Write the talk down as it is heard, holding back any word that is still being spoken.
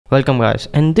Welcome guys,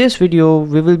 in this video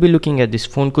we will be looking at these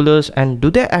phone coolers and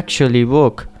do they actually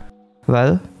work?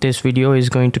 Well, this video is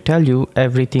going to tell you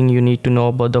everything you need to know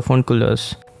about the phone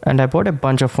coolers. And I bought a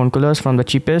bunch of phone coolers from the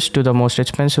cheapest to the most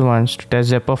expensive ones to test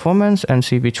their performance and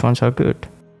see which ones are good.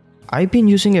 I've been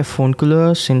using a phone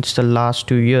cooler since the last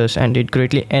 2 years and it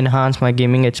greatly enhanced my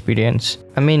gaming experience.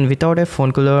 I mean, without a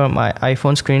phone cooler, my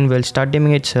iPhone screen will start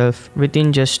dimming itself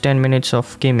within just 10 minutes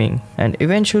of gaming and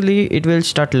eventually it will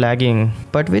start lagging.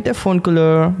 But with a phone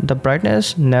cooler, the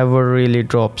brightness never really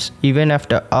drops. Even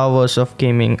after hours of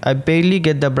gaming, I barely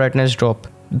get the brightness drop.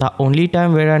 The only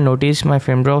time where I noticed my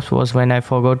frame drops was when I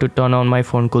forgot to turn on my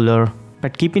phone cooler.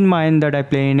 But keep in mind that I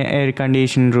play in an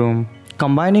air-conditioned room.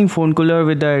 Combining phone cooler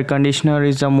with the air conditioner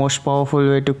is the most powerful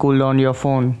way to cool down your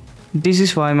phone. This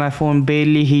is why my phone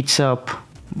barely heats up.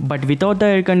 But without the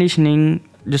air conditioning,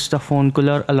 just the phone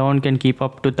cooler alone can keep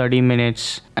up to 30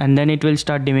 minutes and then it will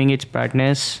start dimming its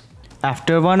brightness.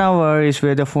 After 1 hour is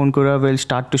where the phone cooler will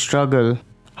start to struggle.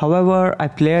 However, I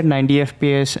play at 90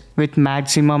 FPS with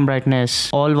maximum brightness,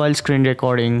 all while screen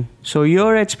recording. So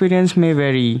your experience may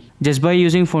vary. Just by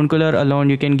using phone cooler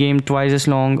alone, you can game twice as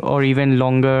long or even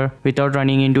longer without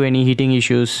running into any heating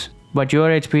issues. But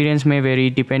your experience may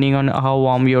vary depending on how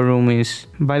warm your room is.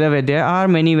 By the way, there are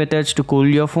many methods to cool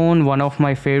your phone. One of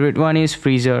my favorite one is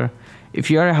freezer. If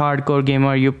you are a hardcore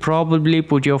gamer, you probably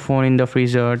put your phone in the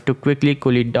freezer to quickly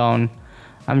cool it down.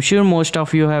 I'm sure most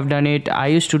of you have done it. I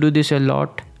used to do this a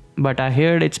lot. But I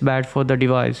heard it's bad for the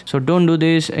device, so don't do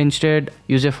this. Instead,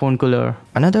 use a phone cooler.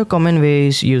 Another common way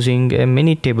is using a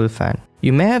mini table fan.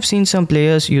 You may have seen some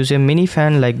players use a mini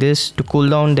fan like this to cool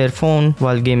down their phone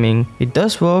while gaming. It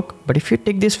does work, but if you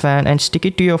take this fan and stick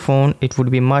it to your phone, it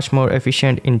would be much more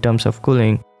efficient in terms of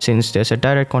cooling, since there's a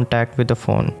direct contact with the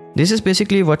phone. This is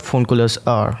basically what phone coolers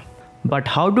are. But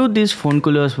how do these phone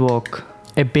coolers work?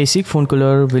 A basic phone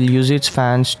cooler will use its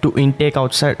fans to intake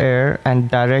outside air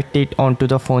and direct it onto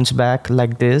the phone's back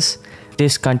like this.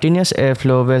 This continuous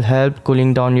airflow will help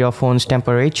cooling down your phone's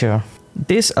temperature.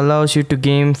 This allows you to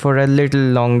game for a little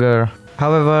longer.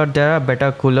 However, there are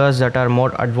better coolers that are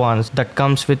more advanced that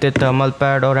comes with a thermal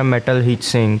pad or a metal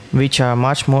heatsink, which are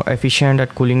much more efficient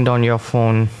at cooling down your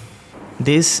phone.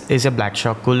 This is a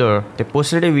BlackShark cooler. They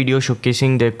posted a video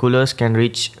showcasing their coolers can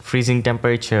reach freezing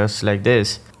temperatures like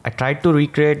this. I tried to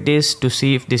recreate this to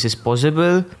see if this is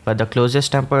possible, but the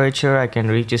closest temperature I can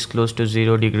reach is close to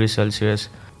 0 degrees Celsius.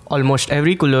 Almost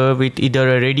every cooler with either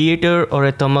a radiator or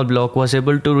a thermal block was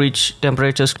able to reach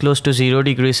temperatures close to 0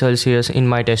 degrees Celsius in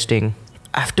my testing.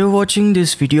 After watching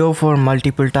this video for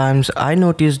multiple times, I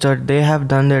noticed that they have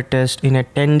done their test in a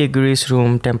 10 degrees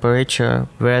room temperature,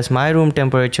 whereas my room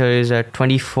temperature is at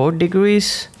 24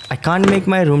 degrees. I can't make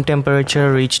my room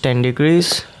temperature reach 10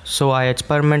 degrees, so I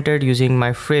experimented using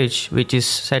my fridge, which is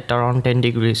set around 10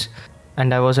 degrees.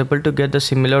 And I was able to get the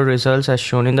similar results as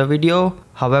shown in the video.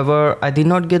 However, I did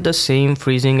not get the same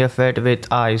freezing effect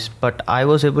with ice, but I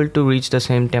was able to reach the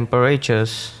same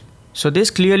temperatures. So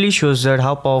this clearly shows that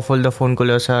how powerful the phone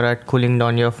coolers are at cooling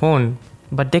down your phone.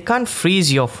 But they can't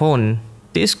freeze your phone.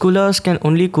 These coolers can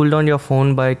only cool down your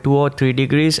phone by 2 or 3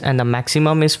 degrees and the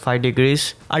maximum is 5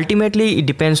 degrees. Ultimately, it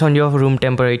depends on your room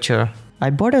temperature. I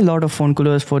bought a lot of phone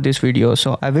coolers for this video,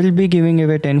 so I will be giving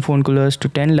away 10 phone coolers to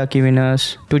 10 lucky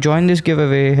winners. To join this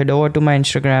giveaway, head over to my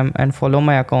Instagram and follow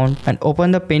my account and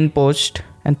open the pinned post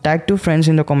and tag 2 friends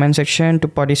in the comment section to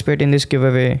participate in this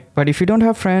giveaway. But if you don't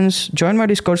have friends, join my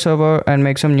Discord server and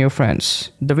make some new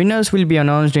friends. The winners will be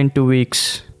announced in 2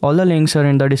 weeks. All the links are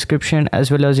in the description as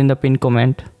well as in the pinned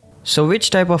comment. So which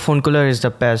type of phone cooler is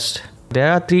the best?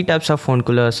 There are 3 types of phone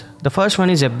coolers. The first one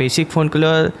is a basic phone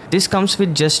cooler. This comes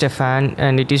with just a fan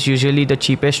and it is usually the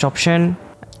cheapest option.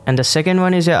 And the second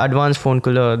one is an advanced phone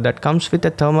cooler that comes with a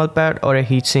thermal pad or a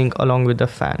heatsink along with the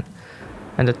fan.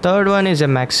 And the third one is a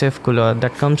MagSafe cooler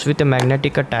that comes with a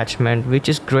magnetic attachment, which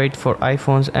is great for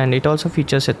iPhones, and it also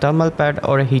features a thermal pad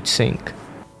or a heatsink.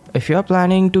 If you are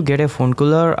planning to get a phone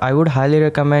cooler, I would highly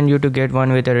recommend you to get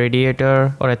one with a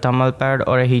radiator or a thermal pad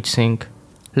or a heatsink.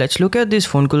 Let's look at these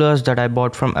phone coolers that I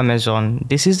bought from Amazon.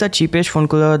 This is the cheapest phone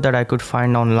cooler that I could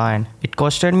find online. It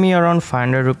costed me around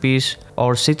 500 rupees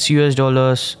or $6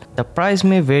 US. The price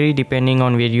may vary depending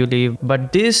on where you live,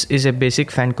 but this is a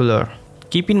basic fan cooler.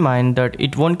 Keep in mind that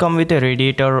it won't come with a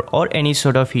radiator or any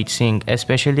sort of heatsink,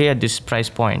 especially at this price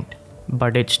point.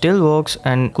 But it still works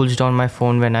and cools down my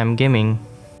phone when I'm gaming.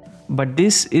 But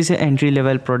this is an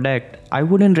entry-level product. I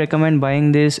wouldn't recommend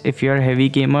buying this if you're a heavy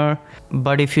gamer.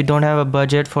 But if you don't have a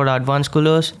budget for advanced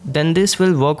coolers, then this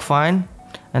will work fine.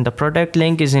 And the product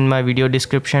link is in my video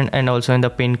description and also in the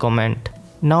pinned comment.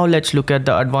 Now let's look at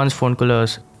the advanced phone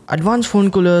coolers. Advanced phone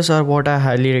coolers are what I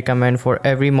highly recommend for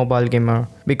every mobile gamer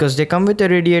because they come with a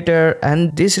radiator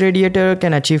and this radiator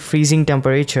can achieve freezing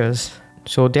temperatures.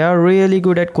 So they are really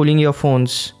good at cooling your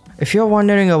phones. If you're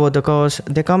wondering about the cost,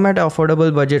 they come at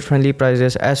affordable budget-friendly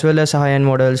prices as well as high-end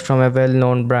models from a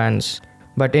well-known brands.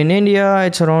 But in India,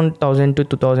 it's around 1000 to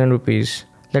 2000 rupees.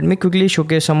 Let me quickly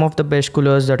showcase some of the best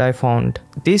coolers that I found.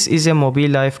 This is a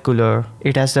Mobile Life cooler.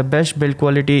 It has the best build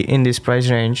quality in this price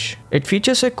range. It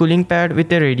features a cooling pad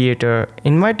with a radiator.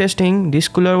 In my testing, this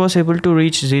cooler was able to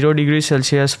reach 0 degrees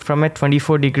Celsius from a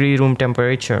 24-degree room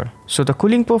temperature. So the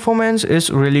cooling performance is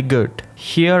really good.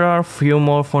 Here are few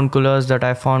more phone coolers that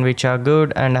I found which are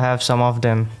good, and I have some of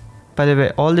them. By the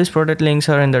way, all these product links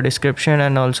are in the description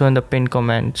and also in the pinned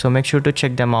comment, so make sure to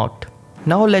check them out.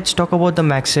 Now let's talk about the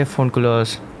MagSafe phone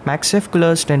coolers. MagSafe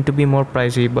coolers tend to be more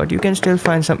pricey, but you can still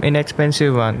find some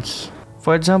inexpensive ones.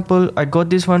 For example, I got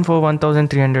this one for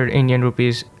 1300 Indian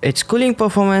rupees. Its cooling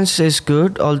performance is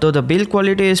good, although the build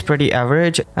quality is pretty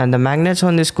average and the magnets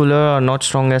on this cooler are not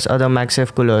strong as other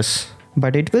MagSafe coolers.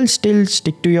 But it will still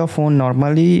stick to your phone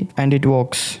normally and it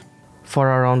works. For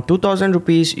around 2000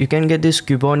 rupees, you can get this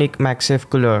Cubonic MagSafe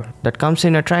cooler that comes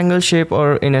in a triangle shape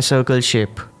or in a circle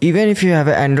shape. Even if you have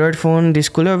an Android phone, this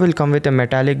cooler will come with a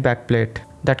metallic backplate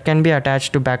that can be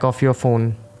attached to back of your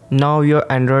phone. Now your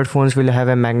Android phones will have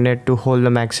a magnet to hold the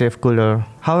MagSafe cooler.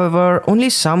 However, only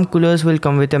some coolers will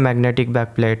come with a magnetic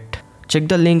backplate. Check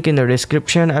the link in the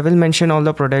description. I will mention all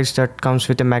the products that comes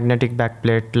with a magnetic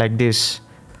backplate like this.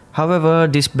 However,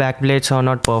 these backplates are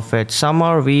not perfect. Some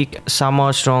are weak, some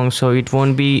are strong, so it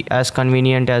won't be as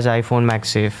convenient as iPhone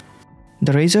MagSafe.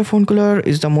 The Razer phone cooler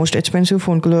is the most expensive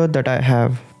phone cooler that I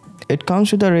have. It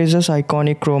comes with the Razer's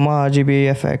iconic chroma RGB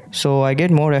effect, so I get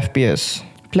more FPS.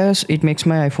 Plus, it makes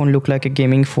my iPhone look like a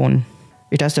gaming phone.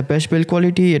 It has the best build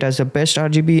quality, it has the best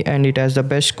RGB, and it has the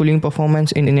best cooling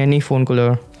performance in any phone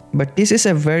cooler. But this is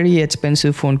a very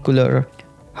expensive phone cooler.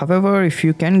 However, if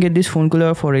you can get this phone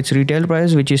cooler for its retail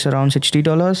price, which is around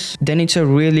 $60, then it's a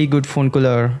really good phone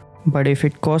cooler. But if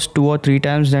it costs 2 or 3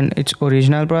 times than its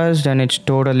original price, then it's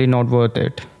totally not worth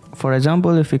it. For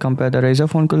example, if we compare the Razer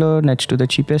phone cooler next to the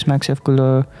cheapest MagSafe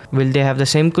cooler, will they have the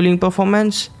same cooling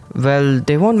performance? Well,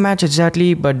 they won't match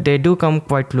exactly, but they do come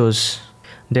quite close.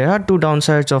 There are 2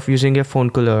 downsides of using a phone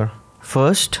cooler.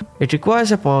 First, it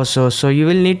requires a power source, so you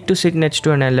will need to sit next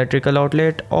to an electrical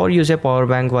outlet or use a power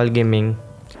bank while gaming.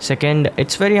 Second,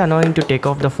 it's very annoying to take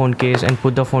off the phone case and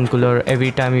put the phone cooler every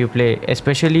time you play,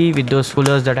 especially with those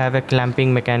coolers that have a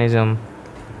clamping mechanism.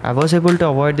 I was able to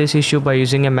avoid this issue by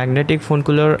using a magnetic phone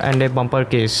cooler and a bumper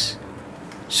case.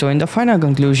 So in the final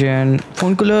conclusion,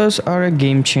 phone coolers are a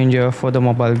game changer for the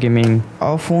mobile gaming.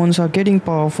 Our phones are getting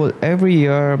powerful every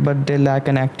year, but they lack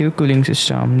an active cooling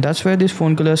system. That's where these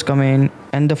phone coolers come in,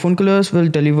 and the phone coolers will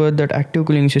deliver that active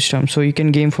cooling system so you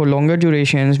can game for longer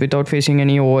durations without facing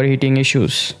any overheating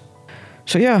issues.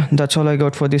 So yeah, that's all I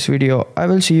got for this video. I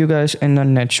will see you guys in the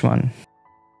next one.